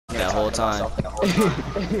that whole time.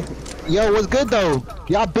 Yo, what's good though?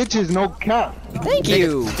 Y'all bitches no cap. Thank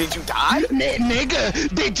you. Did you die?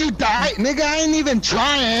 Nigga, did you die? Nigga, I ain't even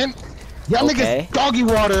trying. Y'all Okay. niggas doggy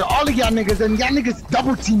water, all of y'all niggas, and y'all niggas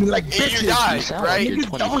double team me like bitches. You died, right?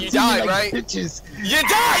 Niggas double team You me died, like right? bitches. You died,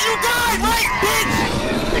 right,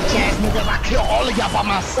 Bitch ass niggas, I kill all of y'all by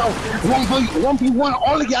myself. 1v1,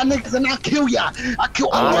 all of y'all niggas, and I kill y'all. I kill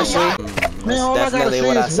all of Honestly, y'all. Man, all I gotta definitely say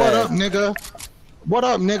what I is what said. up, nigga? What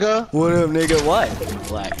up, nigga? What up, nigga? What?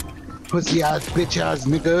 Black. Pussy ass, bitch ass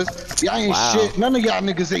niggas. Y'all ain't Wow. shit. None of y'all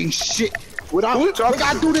niggas ain't shit. Nigga,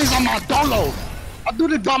 I do this on my dolo. I do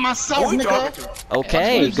this by myself, Who you nigga. talking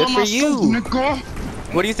Okay, good for you. Nigga.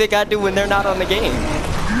 What do you think I do when they're not on the game?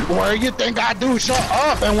 What do you think I do? Shut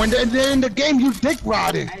up. And when they're in the game, you dick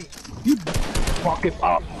riding. You fucking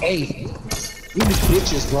up. Hey. These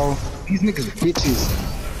bitches, bro. These niggas are bitches.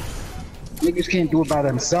 Niggas can't do it by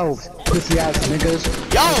themselves. Pussy ass niggas.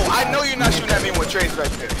 Yo, I know you're not shooting at me with trades right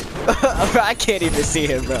there. I can't even see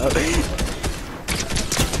him, bro.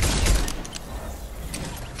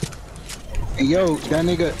 Hey, yo, that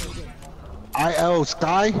nigga IL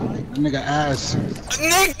Sky, that nigga ass.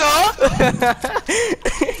 Nigga!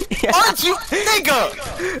 Aren't you? Nigga!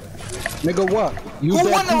 Nigga what? You Who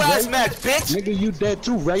dead won the too, last right? You bitch? Nigga, you dead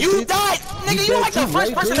too, right? You bitch? died! Nigga, you like the dead too,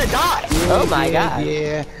 first right, person bitch? to die! Oh my god.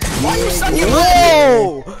 Yeah. Why you sucking my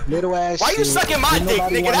Whoa! Little ass Why you shit. sucking my Ain't dick,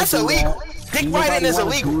 nobody nigga? wanna That's do illegal. that. Dick Ain't riding nobody is wanna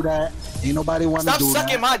illegal. do that. Ain't nobody wanna Stop do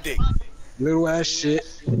sucking that. my dick. Little ass shit.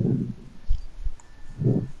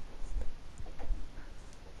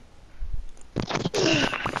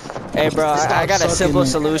 Hey, bro, I got a sucking simple it.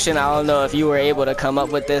 solution. I don't know if you were able to come up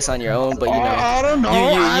with this on your own, but you know. I don't know.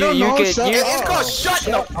 I don't know. Shut up. It's called shut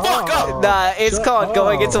the fuck up! Nah, it's Shut called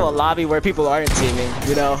going up. into a lobby where people aren't teaming,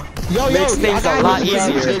 you know? Yo, Makes things a lot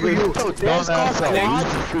easier. There's called squad.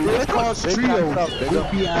 There's called trio.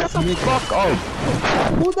 Goofy ass nigga. Fuck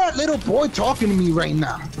off. Who's that little boy talking to me right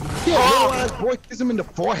now? Yeah, little ass boy kiss him in the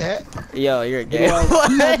forehead. Yo, you're gay.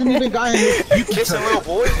 He hasn't even gotten his. You kissing little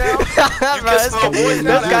boys now? Bro, that's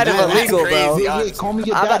kind of illegal, bro. Yeah, call me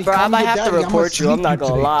your daddy. Bro, I call me might your have to daddy. I'ma report you. I'm sleep not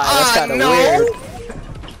gonna today. lie. That's kind of no. weird.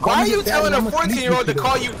 Why are me you your daddy, telling a I'ma sleep 14-year-old to with you.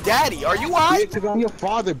 call you daddy? Are you Yeah, alright? 'cause I'm your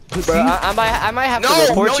father, pussy. Bro, I might have to No,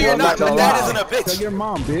 report no, you. you're I'm not. not My gonna dad lie. isn't a Tell bitch. your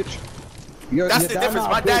mom, bitch. That's your the dad difference.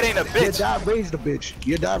 not My dad ain't a Your bitch. dad raised a bitch.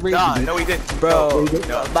 Your dad raised Nah, a bitch. no, he didn't. Bro,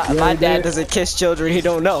 No. my dad doesn't kiss children he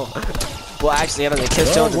don't know. Well, actually, I doesn't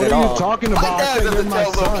kiss children what at are you all. talking My about? I dad said you're doesn't my tell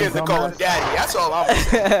little son, kids to call him dumbass. daddy. That's all I'm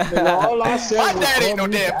saying. All I said My was dad ain't call no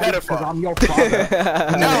me damn daddy pedophile. 'cause I'm your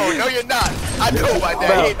father. No, you're not. I know my dad.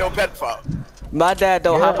 Bro. He ain't no pedophile. My dad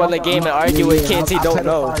don't hop on the game and argue with kids he don't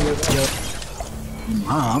know.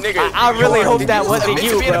 Nigga, I really hope did that you wasn't admit to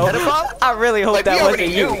you, being a bro. pedophile? I really hope Like, that we wasn't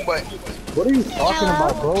already you. knew, but What are you talking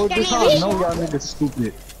about, bro? This how I know y'all niggas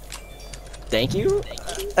stupid. Thank you?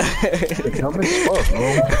 Dumb as fuck,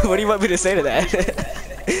 bro. What do you want me to say to that?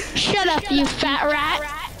 Shut up, you fat rat.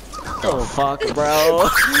 Oh, fuck, bro.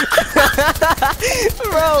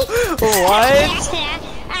 Bro, what?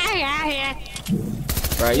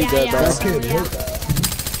 Bro, you good, bro? That kid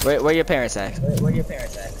hurt. Where your parents at?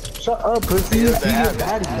 Shut up, pussy. He's your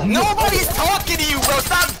daddy. nobody's talking to you, bro.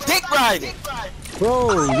 Stop dick riding.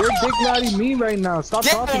 Bro, you're dick riding me right now. Stop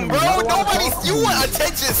Get talking him, to me. bro. I don't wanna Nobody's. talk to You you. want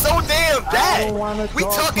attention so damn don't wanna bad. We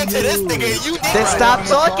talk talking to to this you. nigga and you dick Then riding. stop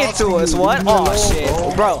talking to us. What? Leave me Oh, alone,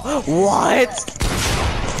 shit. Bro, what?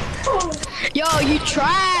 Yo, you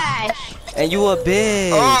trash. And you a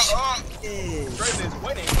bitch. Trey is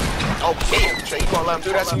winning. Oh, damn, Trey. You gonna let him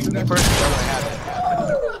do that to you? Me personally, that wouldn't happen.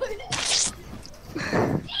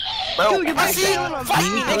 Bro, Dude, I see you. Fight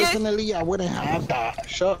me, Me nigga. personally, I wouldn't have that.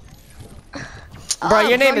 Shut. Bro,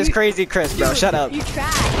 your name bro, is Crazy Chris, bro. Shut up. You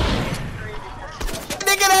trash.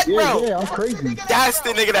 Nigga, that, Yeah, bro. yeah, I'm crazy. That's the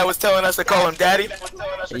nigga that was telling us to call him daddy.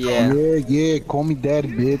 Yeah. Yeah, call me daddy,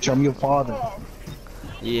 bitch. I'm your father.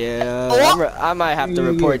 Yeah. I might have to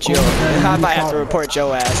report you. I might have to report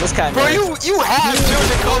your ass. That's kind Bro, of. you have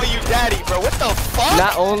children calling you daddy, bro. What the fuck?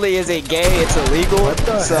 Not only is it gay, it's illegal. What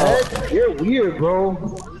the So, heck? You're weird, bro.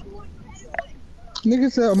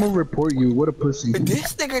 Nigga said I'm gonna report you. What a pussy.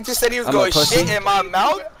 This nigga just said he was I'm a going pussy. shit in my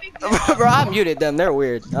mouth. bro, I muted them. They're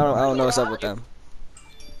weird. I don't know what's up with them.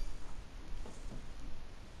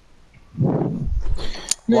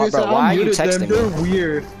 Nigga bro, said, why I are you muted them. texting me? They're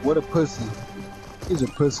weird. What a pussy. He's a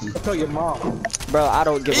pussy. Tell your mom. Bro, I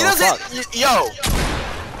don't give He a fuck. doesn't. Yo,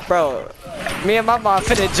 Bro, me and my mom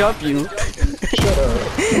finna jump you. Shut up.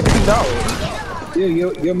 No.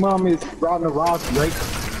 Yeah, your mom is Rodney Ross, right?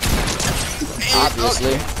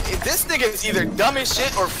 Obviously. This nigga is either dumb as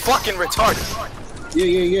shit or fucking retarded.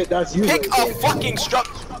 Yeah, that's you. Pick right a there. fucking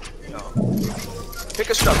structure. Pick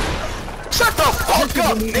a struggle. Shut the fuck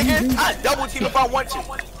up, nigga. I double team if I want to.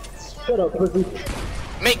 Shut up, pussy.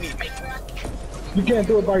 Make me. You can't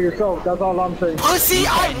do it by yourself. That's all I'm saying. Pussy,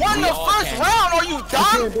 I won the first round. Are you You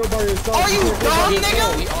can't dumb? do it by yourself. Are you dumb,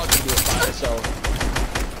 nigga? We all can do it by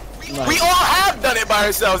ourselves. We all have done it by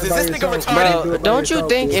ourselves. Is this nigga retarded? Bro, don't you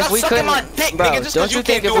think if Stop we sucking couldn't, my dick, bro, nigga, just don't 'cause you you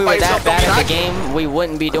think can't if do we it by were that yourself, don't bad mean at I the game, we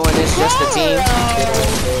wouldn't be doing this just a team?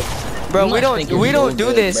 Bro, You we must don't think you're do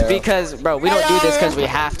doing this good, bro. because, bro, we don't do this because we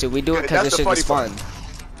have to. We do it because That's this the shit is funny fun.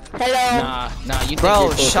 Hello. Nah, you think Bro, you're cool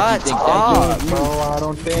 'cause shut you think up. that Bro, I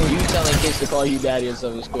don't think. you telling kids to call you daddy or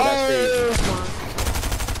something in school, that's crazy.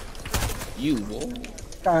 You, boy.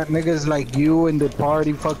 Got niggas like you in the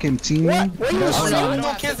party fucking team. What? That's Oh, what no, I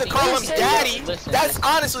no kids to call him daddy. Listen. That's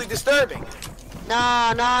honestly disturbing.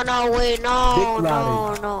 No, wait, Dick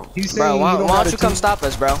no. He's saying Bro, why don't don't gotta you come team- stop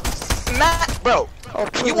us, bro? Matt, bro,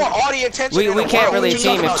 you want all the attention in We the can't world. really What you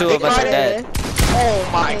team if talking two of about, us are dick dead. riding? Oh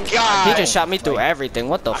my god. He just shot me through everything.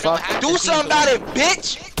 What the fuck? Do something about it,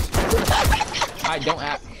 bitch. I don't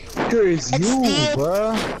have. It's you,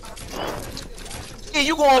 bro. Yeah,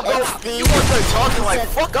 you gonna start talking like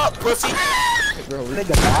fuck up, pussy. Bro, we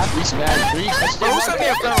Nigga, bad. Reese mad. Reese, Bro, who sent me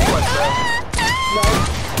a friend request, bro?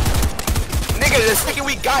 Nigga, the second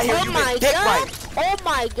we got here, you been dick riding. Oh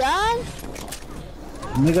my god.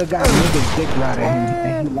 Nigga got niggas dick riding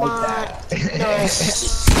and he like My. that. No.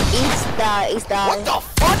 It's that. What the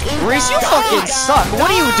fuck? Reese, you fucking suck.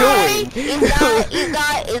 What are you doing? It's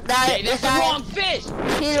that. Hey, that's the wrong fish.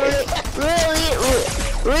 He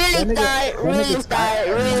really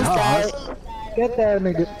died. Get that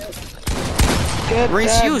nigga. Get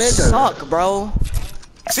Reese, that you nigga. suck, bro.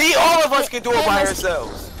 See, all of us can do it by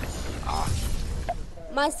ourselves.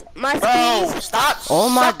 My Bro, speed. stop. Oh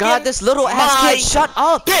my god, sucking this little ass my kid, shut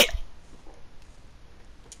up. dick.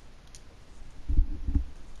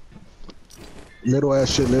 Little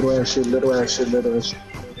ass shit, little ass shit, little ass shit, little ass shit.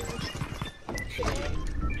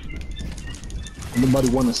 Anybody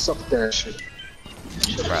wanna suck that shit?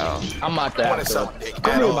 Bro. I'm out I there. wanna suck dick.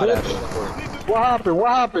 Come at here, all. bitch. What happened? What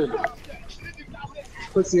happened?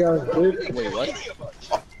 Pussy ass bitch. Wait,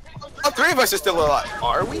 what? All three of us are still alive.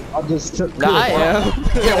 Are we? I just took. Nah, I am.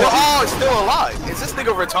 Yeah, we're all still alive. Is this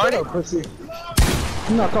nigga retarded? Pussy.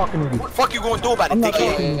 I'm not talking to you. What the fuck you gonna do about it, I'm not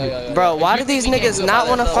dickhead? talking. Bro, why do these niggas not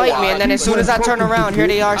want to fight me, and then as soon as I turn around, here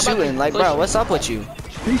they are shooting? Like, bro, what's up with you?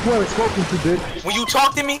 He's well spoken to, bitch. When you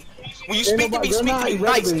talk to me, when you speak to me, You're speak not to me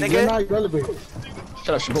nice, irrelevant. You're nigga. not irrelevant.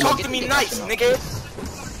 Shut up, Shaboom. Talk to me nice, nigga.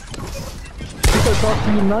 You said talk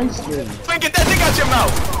to you nice. Man, get that thing out your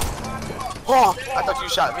mouth. Oh, I thought you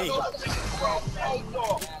shot me.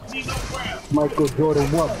 Michael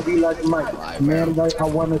Jordan, what? Be like Mike. Man, like I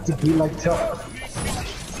wanted to be like Chuck.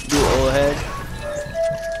 You old head.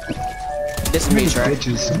 This is me, Trey.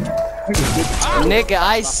 Bitches. Nigga,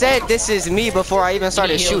 I said this is me before I even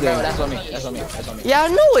started shooting. Bro, that's on me. That's on me. That's on me. Yeah, I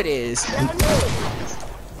know it is.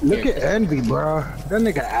 Look at Envy, bro. That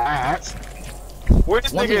nigga ass. Where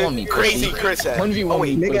this 1v1 me, nigga Crazy pussy. Chris at? 1v1 Oh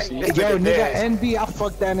wait, me, Nigga, pussy. This yo, nigga nigga, dead. Envy, I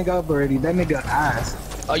fucked that nigga up already. That nigga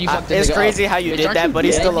ass. Oh, you fucked this It's nigga crazy up. how you Bitch, did aren't that, you but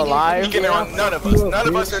he's dead? still alive. You getting on none of us. None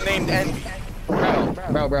of us are named Envy.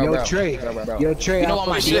 Bro. Yo, Trey. Bro. Yo, Trey, You know I why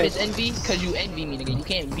my fucked name you. is Envy? Cause you envy me, nigga. You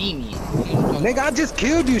can't be me. Nigga, I just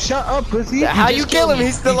killed you. Shut up, pussy. How you just kill killed him? me.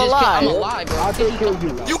 He's still You just killed- I'm alive. alive, bro. I did kill you.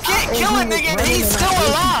 You can't kill a nigga and he's still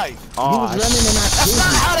alive. He was running and I That's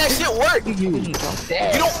not how that shit works. killed you.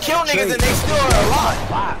 You don't kill niggas and they still are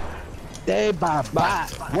alive. Day by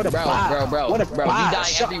bot. What a bot. Bro. What a You bot. die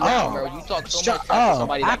Shut every round, bro. up. You talk so Shut much to up.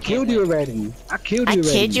 somebody I that killed can't you win. already. I killed I you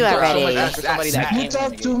already. killed you talk so already. much for somebody that You can't talk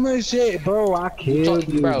win, too nigga. much shit, bro. I killed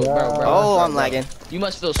you, Bro. Oh, I'm lagging. You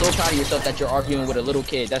must feel so proud of yourself that you're arguing with a little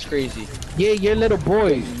kid. That's crazy. Yeah, you're little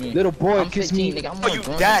boy. mean? Little boy, I'm kiss 15, me. nigga. I'm Oh, more you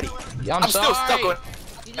grown. daddy. I'm I'm still sorry. stuck on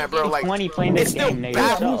that, bro. Like, 20 playing it's this still game, nigga.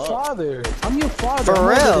 bad. I'm your father. I'm your father. For I'm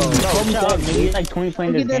older real. than you. Calm Shut up, down, nigga. You're like 20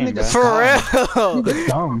 playing this Look at that game, nigga. bro. For real. Nigga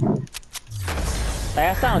dumb. Like,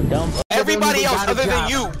 I sound dumb. Everybody else got a other than job.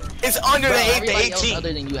 you is under the age of Everybody else 18.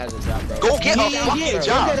 other than you has a job, bro. Go get a Yeah, fucking go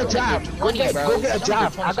job. get a job. Go 20, get, bro. go get a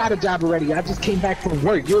job. I got a job already. I just came back from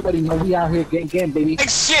work. You already know we out here getting, baby. Like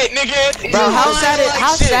shit, nigga. Bro, how sad is, Like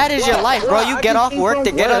how shit. sad is your life, bro? Well, You I get just off came work from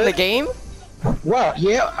to get on the work. game? Well,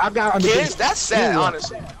 yeah, I got on the Kids, that's sad,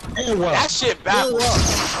 honestly. And what? That shit backwards.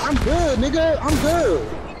 I'm good, nigga. I'm good.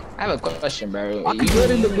 I have a question, bro. I can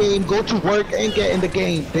get in the game, go to work, and get in the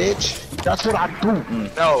game, bitch. That's what I do.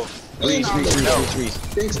 No. Reese.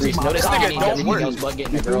 Thanks to my No, this nigga nigga don't don't work. work. Else but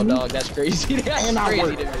getting a girl, dog. That's crazy. That's And I crazy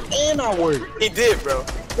work. to me. And I work. He did, bro.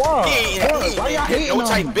 Why? He ain't Why y'all getting hating no on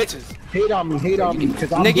tight me? bitches. Hate on me, hate on me.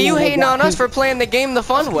 'Cause I'm Nigga, doing you what hating y'all on us think. for playing the game the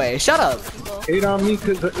fun way. Shut up. Hate on me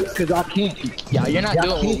cause I can't. Yeah, you're not doing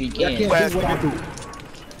what we I can. can't do what I do.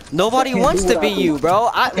 Nobody wants to be you, bro.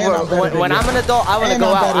 When I'm an adult, I want to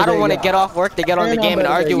go out. I don't want to get off work to get on the game and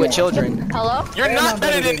argue with children. Hello? You're not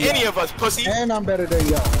better than any of us, pussy. And I'm better than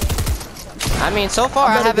y'all. I mean, so far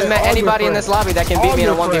I haven't met anybody in this lobby that can beat me in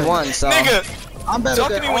a 1v1. So. Nigga, I'm better talk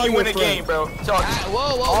to than me all when you your win a friends. game, bro. Talk.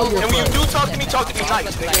 Whoa. And when you do talk to me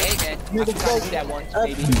nice, nigga. Nigga, do that once,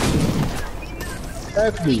 baby.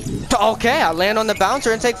 F me. Okay, I land on the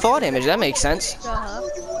bouncer and take fall damage. That makes sense.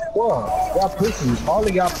 Whoa, y'all pussies. All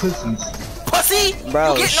of y'all pussies. Pussy!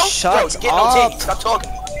 Bro, you get no, shut bro, you get no up. titties. Stop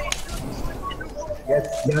talking.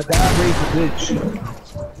 Yes, y'all dad raised a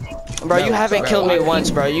bitch. Bro, you haven't killed me once,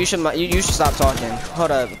 bro. You should stop talking.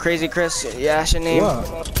 Hold up, Crazy Chris. Yeah, that's your name. What?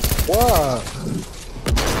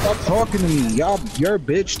 Stop talking to me. You're a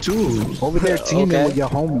bitch too. Over there teaming Okay. with your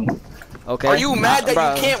homie. Okay. Are you mad that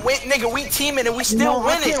bro. you can't win? Nigga, we teaming and we still No,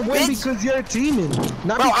 winning, I can't win bitch. because you're teaming.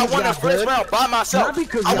 Not Bro, I because won the y'all first good. round by myself. Not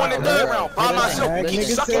because I won the y'all third good. round by myself. That You keep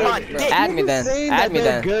nigga sucking said- my dick. Add me Niggas then. saying Add that me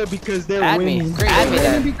they're then. good because they're Add me. winning. Add me They're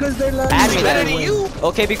then. winning because they love Add me each then. Better than you.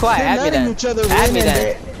 Okay, be quiet. They're Add me letting then. each other Add win me and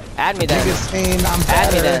then. Add me then. Niggas saying I'm better.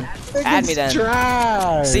 Add me then. Niggas Add me then.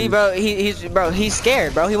 Trash. See, bro, he's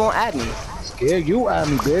scared, bro. He won't add me. Yeah, you add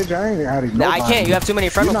me, bitch. I ain't adding Nah, I nobody. can't. You have too many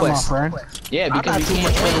friend You're not my requests. friend. Yeah, I because got you too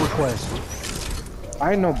much can't friend win. requests.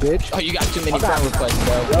 I ain't no bitch. Oh, you got too many friend requests,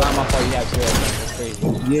 bro. Not my fault. You have zero. That's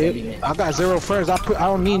crazy. Yeah, I got 0 friends. I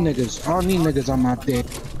don't need niggas. I don't need niggas on my dick.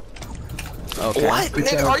 Okay. What,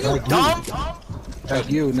 nigga? Are you dumb?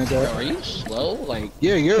 Like you, nigga. Are you slow? Like,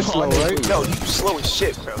 Yeah, you're slow, right? Yo, you slow as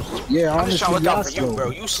shit, bro. Yeah, I'm just trying honestly, to look y'all out for you, slow. bro.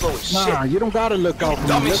 You slow as Nah, shit. you don't gotta look out for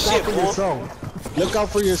Dumb me. as Look out shit, for boy. yourself. Look out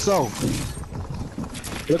for yourself.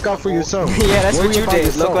 Look out for yourself. Yeah, that's what Worry you about did.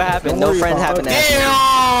 yourself. Look what happened. Don't No worry friends about happened. others.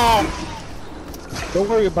 Damn! Don't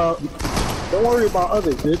worry about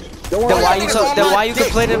others, bitch. Don't worry Then why about you others. so? Then why you Dick.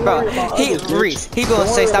 complaining, bro? Don't worry about He others, bitch. Reese. He gonna Don't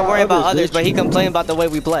say worry stop about worrying about others, others, bitch. but he complain about the way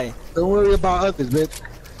we play. Don't worry about others, bitch.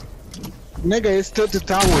 Nigga, it's Tilted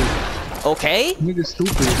Towers. Okay. Nigga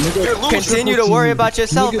stupid. You're Nigga, losing. Continue to worry about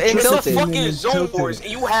yourself Nigga, and It's a Tilted. fucking zone wars, and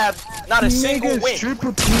you have not a single Niggas win.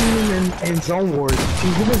 triple teaming in zone wars. Can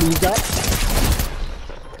you believe that?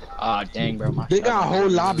 ah, dang, bro. My They shot. got a whole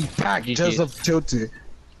lobby packed GG. just of Tilted.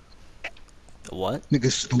 What?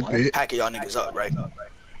 Nigga stupid. Packing y'all niggas up, right?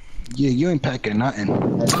 Yeah, you ain't packing nothing.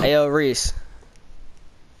 Hey, yo, Reese.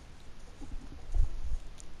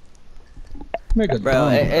 Nigga, Bro,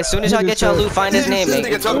 dumb. as soon as y'all get your loot, find his name, This man.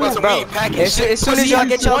 nigga talking about some Bro, weed packing as shit. soon as Pussy, y'all you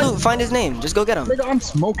get your want- loot, find his name. Just go get him. Nigga, I'm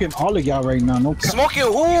smoking all of y'all right now. No cap. Smoking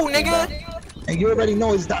who, nigga? And you already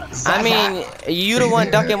know it's that. I mean, you the one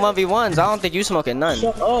ducking 1v1s. I don't think you smoking none.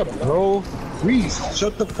 Shut up, bro. Reese,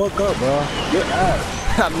 shut the fuck up, bro. You're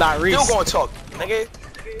ass. I'm not Still Reese. gonna talk, nigga.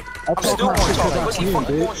 I'm still gonna talk. What's you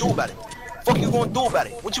fucking gonna do about it? Fuck you gonna do about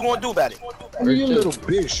it? What you gonna do about it? You little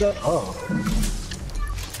bitch, shut up.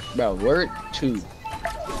 Bro, word 2.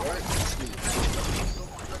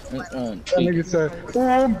 That nigga said, oh,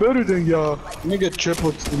 I'm better than y'all. Nigga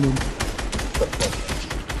triple teaming.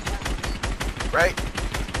 Right?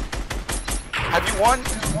 Have you won?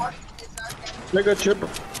 Nigga triple.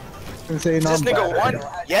 And saying This I'm nigga better.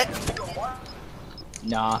 won yet?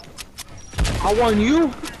 Nah. I won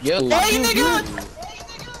you. Yo, Hey, nigga!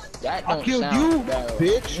 that I don't killed sound, you, bro.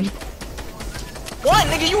 bitch. What,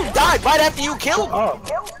 nigga? You died right after you killed me.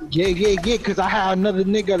 Yeah, cause I had another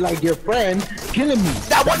nigga like your friend killing me.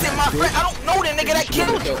 That wasn't my friend. I don't know that nigga that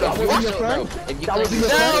killed you. That wasn't your friend? If you That wasn't your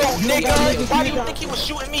No, friend? nigga. Why do you think he was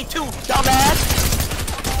shooting me too,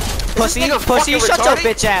 dumbass? Pussy, This nigga pussy, fucking shut your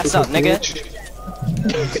retarded? bitch ass up, nigga.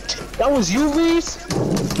 That was you, Reese?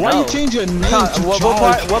 Why No. you change your name Huh, to what Charles?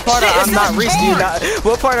 part of Shit, I'm it's not not Reese do you Charles. not?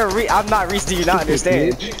 What part of I'm not Reese do you not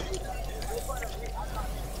understand?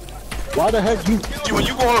 Why the heck you?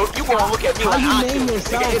 You gonna look at me How like you I name do.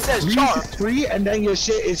 yourself Nigga, it says Reese Char. 3 and then your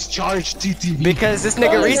shit is Charged TTV? Because this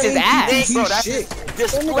nigga Reese is ass. Bro, that's Shit.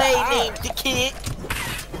 his display name, the kid.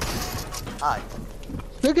 Alright.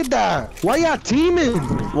 Look at that. Why y'all teaming?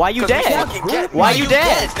 Why you dead? Why you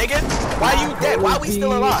dead? nigga? Why you dead? Why we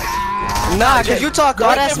still alive? Nah, cause you talk all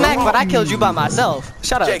that Correct me if smack, I'm but I wrong. killed you by myself.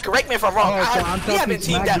 Shut Jay, up. correct me if I'm wrong. Oh, so I'm We talking haven't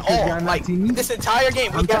teamed smack at because all. y'all not Like, teaming? this entire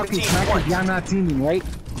game, we I'm haven't talking teamed smack once. because y'all not teaming, right?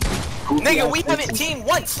 Nigga, we haven't teamed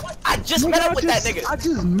once. I just Nigga, met up with that nigga. I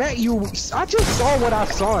just met you. I just saw what I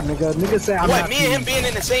saw, nigga. Nigga said I'm What, not me and him teaming. being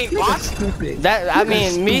in the same Nigga box? stupid. That I Nigga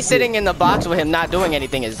mean, me stupid. sitting in the box with him not doing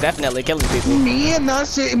anything is definitely killing people. Me not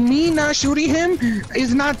shooting him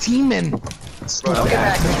is not teaming. Bro, don't get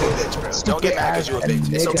mad because you a bitch, bro. Don't get mad because you a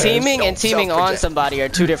bitch. It's okay. Teaming and teaming on somebody are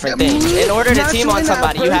two different things. In order to team on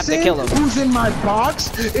somebody, you have to kill them. Who's in my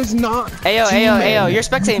box is not. Ayo, you're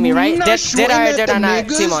spectating me, right? Did I or did I not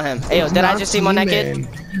team on him? Ayo, did I just team on that kid?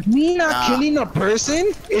 Me not killing a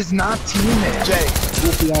person is not teaming. Jay,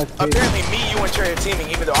 apparently me, you, and Trey are teaming,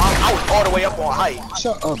 even though I was all the way up on height.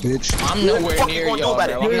 Shut up, bitch. I'm nowhere near y'all,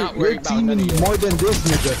 bro. I'm not worried about none of you. More than this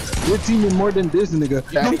nigga. You're teaming more than this nigga.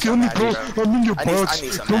 Don't kill me, bro. I'm in your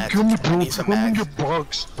box. Don't kill me, bro. I'm in your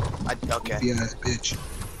box. Okay. Yeah, bitch.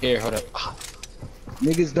 Here, hold up.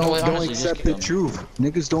 Niggas don't accept the truth.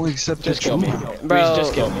 Niggas don't accept the Just kill truth. me. Bro,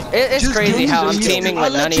 Just kill me. it's crazy how I'm teaming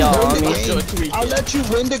with none of y'all on me. I'll let you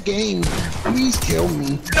win the game. Please kill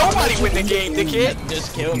me. Nobody win the game, dickhead.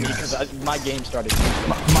 Just kill me, because my game started.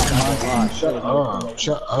 Shut up.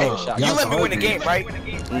 Shut up. You let me win the game, right?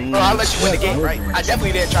 Bro, I'll let you win the game, right? I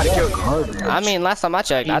definitely didn't try to kill you. I mean, last time I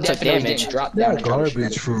checked, I took damage. Yeah,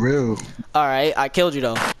 garbage, for real. Alright, I killed you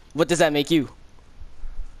though. What does that make you?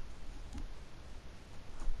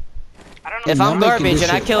 If I'm garbage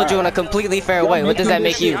and I killed you in a completely fair way, what does that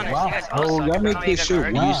make you? Oh, y'all make this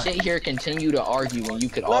shit You sit here, continue to argue when you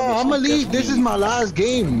could obviously. I'ma leave. This is my last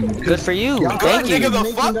game. Good for you. Thank you. Nigga, the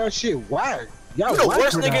Making fuck? that shit whack. Y'all You the whack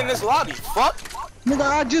worst for nigga that. in this lobby. Fuck. Nigga,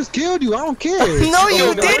 I just killed you. I don't care. No,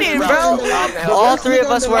 you didn't, bro. All three of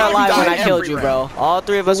us were alive when I killed you, bro. All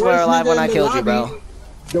three of us were alive when I killed you, bro.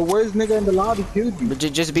 The worst nigga in the lobby killed you. But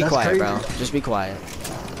just be That's quiet, crazy. bro. Just be quiet.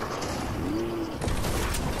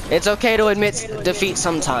 It's okay to admit defeat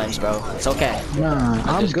sometimes, bro. It's okay. Nah,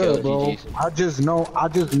 I'm good, bro. I just know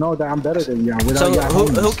that I'm better than y'all. So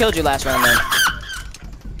who killed you last round, man?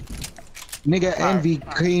 Nigga, Envy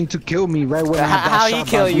came to kill me right when I got How shot he by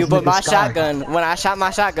kill you? this But nigga my Sky. shotgun, when I shot my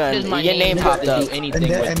shotgun, your name popped up. And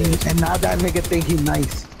now that nigga think he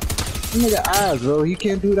nice. Nigga ass, bro. He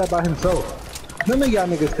can't do that by himself. None of y'all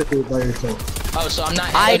niggas could do it by yourself. Oh, so I'm not.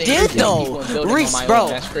 I did though, Reese,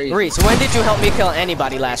 bro. Reese, when did you help me kill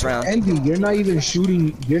anybody last round? Envy, you're not even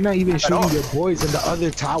shooting. You're not even shooting your boys in the other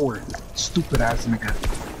tower. Stupid ass nigga.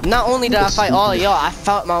 Not only did I fight all of y'all, I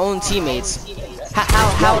fought my own teammates.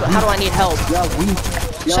 How do I need help? Y'all weak.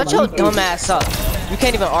 Shut your dumb ass up. You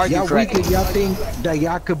can't even argue Y'all weak correctly. and y'all think that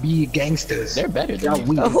y'all could be gangsters. They're better than Y'all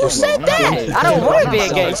me. weak. Who said that? I don't want to be a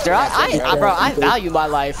gangster. Bro, I value my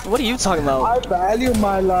life. What are you talking about? I value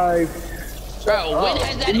my life. Bro, when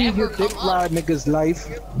has that You ever dick come up? ride niggas' life.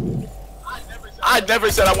 I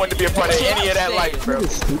never said I wanted to be a part of any of that life, bro.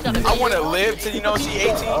 I want to live till, you know, see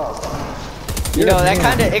 18. You know, that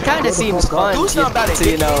kind of seems fun Do something about it,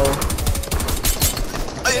 to you know.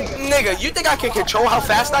 Nigga, you think I can control how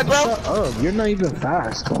fast I grow? Shut up. You're not even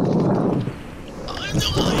fast. Oh,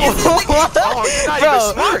 you're not even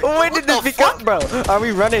smart. Bro, when did this become, bro? Are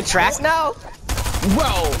we running track now?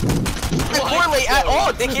 Bro, Correlate at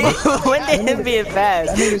all, dickhead. When did him being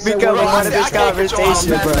fast become Bro, part of this I can't control how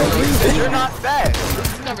conversation, fast bro? I grow. You're not fast.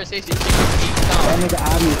 this conversation is That nigga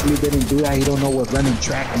obviously didn't do that. He don't know what running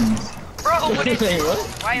track means.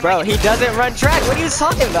 Bro, he doesn't run track. What are you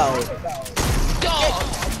talking about? Dog,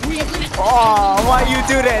 Oh, why you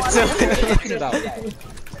do that to me?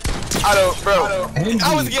 I don't, bro. Envy,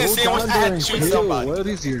 I was getting go sandwiched. down I there had to and shoot kill. somebody.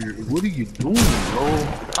 What are you doing, bro?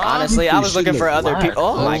 Honestly, I was looking for other people.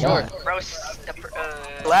 Oh my god.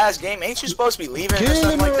 Last game, ain't you supposed to be leaving or Kill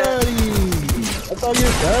something him like that? already. I thought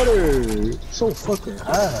you're better. So fucking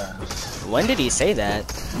ass. When did he say that?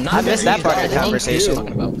 I missed that part of the conversation.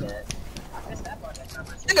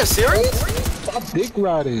 Nigga, serious? Stop dick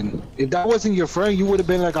riding. If that wasn't your friend, you would have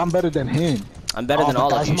been like, I'm better than him. I'm better than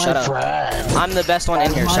all of you. Shut up. I'm the best one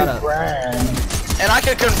in here. Shut up. And I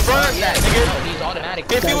can confirm that, nigga. he's automatic.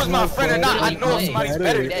 If he was my friend or not, I know if somebody's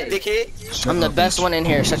better than dickhead. I'm the best one in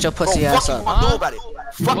here. Shut your Bro, pussy fuck ass you up. gonna do about it?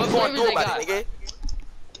 Fuck you gonna do about it, nigga?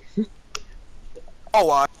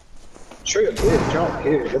 Oh, Trey, a bitch, I don't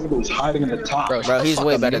care. That nigga was hiding in the top. Bro, he's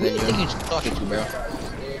way better than Who you. you talking to, bro?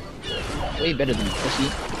 Way better than pussy.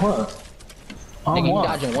 What? Nigga, you what?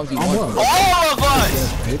 dodging 1v1. what? all of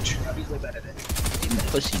us! Bitch.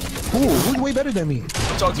 Pussy. Who's way better than me?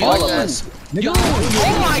 Talk to All of you. us. Nigga,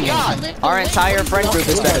 Oh my god! Our entire friend group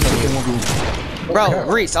is better than you. Bro,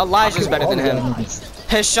 Reese, Elijah's better than him.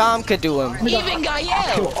 Hisham could do him. Even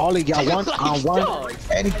Gael. Kill all of y'all one on one,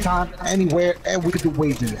 anytime, anywhere, and we could do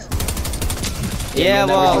wagers. Yeah,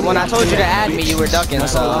 well, when I told you to add me, you were ducking, so.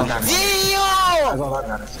 That's all I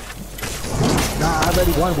gotta say. Nah, I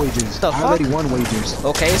already won wagers. The I fuck? already won wagers.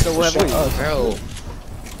 Okay, so what have we? Bro.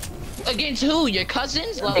 Against who? Your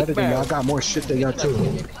cousins? Like, Better than y'all. I bro. got more shit than y'all too.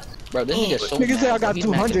 Bro, this nigga's so Nigga said I mad, got bro. He's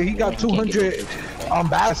mad 200. He got because he can't get 200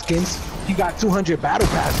 battle skins. He got 200 battle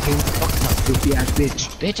pass skins. Fuck my Goofy ass bitch.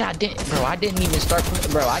 Bitch, I didn't, bro. I didn't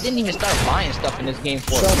even start buying stuff in this game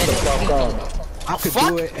for Shut a the minute. fuck up. I could Fuck.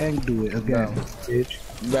 do it and do it again, bitch.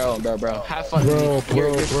 Bro. Have fun. Bro,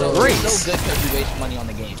 You're bro, so bro. you're so good because you waste money on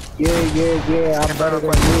the game. Yeah. I'm better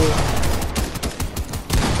than you.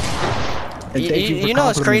 And thank for You know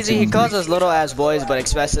what's crazy? He complimenting calls us little ass boys, but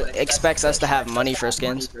expects us to have money for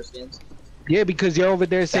skins. me. Yeah, because you're over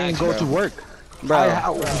there saying Thanks, go bro. to work. Bro,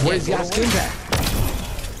 Where's your skins at?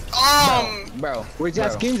 Bro. Where's your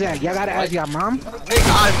skins at? Y'all gotta ask your mom.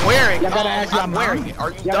 Nigga, I'm wearing. Y'all gotta ask your I'm mom. wearing it.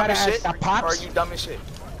 Are you Y'all dumb gotta as ask shit? your pops. Or are you dumb as shit?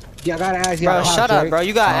 Y'all gotta ask your bro, pops, shut up, right? bro.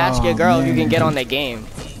 You gotta ask your girl if you can get on the game.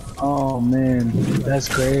 Oh man, that's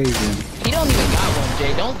crazy. He don't even got one,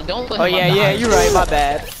 Jay. Don't put him Oh on yeah, the yeah, hot you're seat. right. My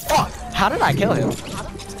bad. Fuck. How did I kill him?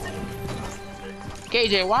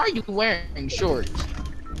 KJ, why are you wearing shorts?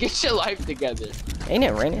 Get your life together. Ain't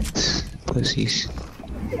it raining, Pussies.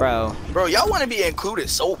 bro? Bro, y'all want to be included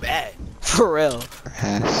so bad. For real.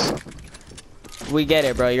 Ass. We get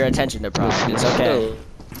it, bro. You're attention deprived. It's okay.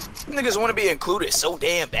 Niggas want to be included so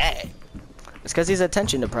damn bad. It's because he's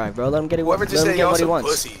attention deprived, bro. Let him get it. Whoever Let just him said get y'all what he some wants.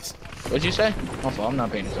 pussies. What'd you say? My fault. I'm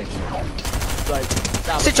not paying attention. Like,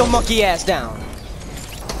 stop Sit it. your monkey ass down.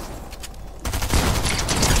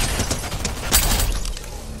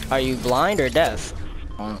 Are you blind or deaf?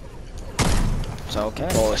 It's okay.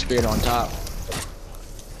 Oh, a spirit on top.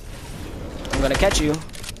 I'm gonna catch you.